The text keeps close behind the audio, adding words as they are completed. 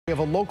We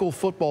have a local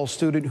football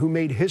student who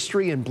made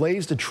history and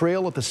blazed a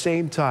trail at the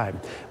same time.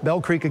 Bell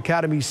Creek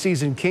Academy's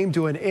season came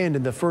to an end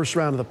in the first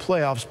round of the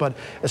playoffs, but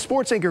as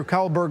sports anchor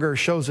Kyle Berger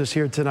shows us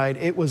here tonight,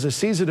 it was a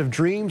season of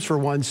dreams for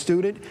one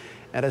student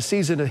and a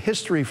season of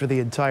history for the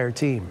entire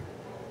team.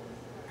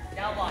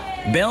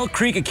 Bell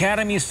Creek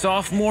Academy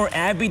sophomore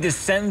Abby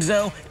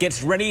DiCenzo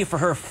gets ready for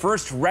her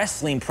first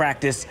wrestling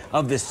practice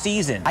of the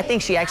season. I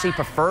think she actually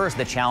prefers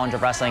the challenge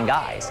of wrestling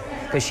guys,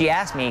 because she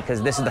asked me,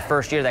 because this is the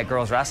first year that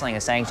girls wrestling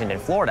is sanctioned in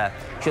Florida,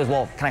 she goes,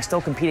 well, can I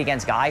still compete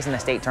against guys in the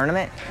state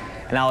tournament?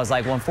 And I was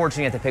like, well,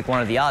 unfortunately, you have to pick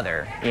one or the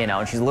other, you know,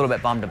 and she's a little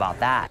bit bummed about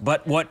that.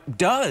 But what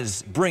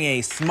does bring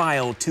a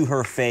smile to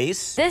her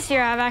face? This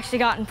year, I've actually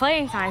gotten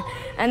playing time,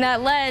 and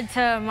that led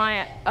to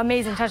my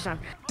amazing touchdown.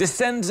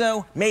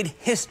 DiCenzo made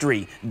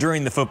history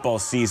during the football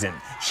season.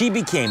 She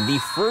became the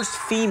first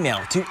female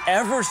to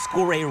ever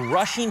score a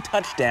rushing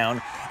touchdown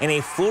in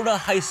a Florida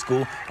high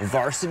school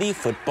varsity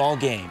football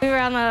game. We were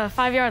on the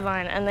 5-yard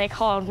line, and they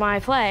called my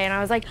play, and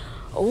I was like,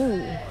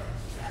 oh.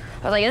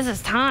 I was like, this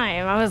is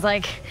time. I was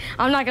like,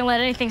 I'm not going to let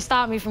anything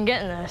stop me from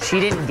getting this. She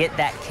didn't get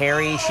that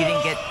carry. She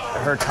didn't get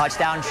her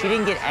touchdown. She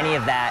didn't get any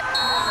of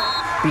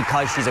that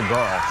because she's a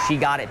girl. She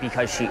got it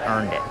because she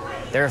earned it.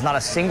 There's not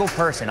a single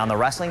person on the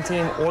wrestling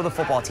team or the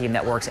football team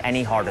that works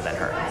any harder than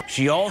her.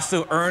 She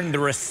also earned the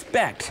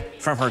respect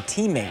from her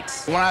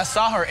teammates. When I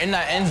saw her in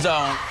that end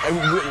zone,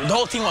 the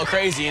whole team went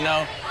crazy, you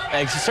know?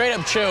 Like, straight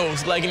up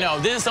chills. Like, you know,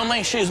 this is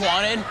something she's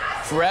wanted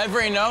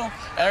forever, you know?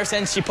 Ever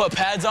since she put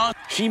pads on.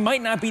 She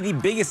might not be the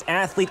biggest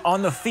athlete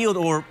on the field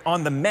or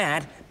on the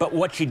mat, but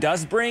what she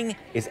does bring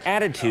is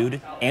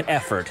attitude and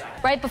effort.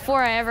 Right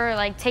before I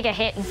ever, take a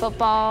hit in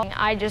football,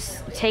 I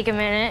just take a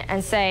minute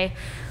and say,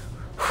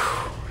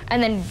 whew,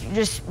 and then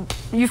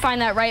you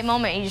find that right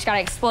moment. You just got to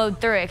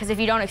explode through it, because if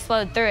you don't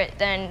explode through it,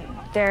 then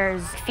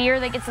there's fear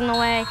that gets in the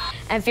way,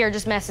 and fear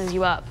just messes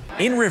you up.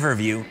 In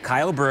Riverview,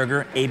 Kyle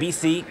Berger,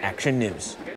 ABC Action News.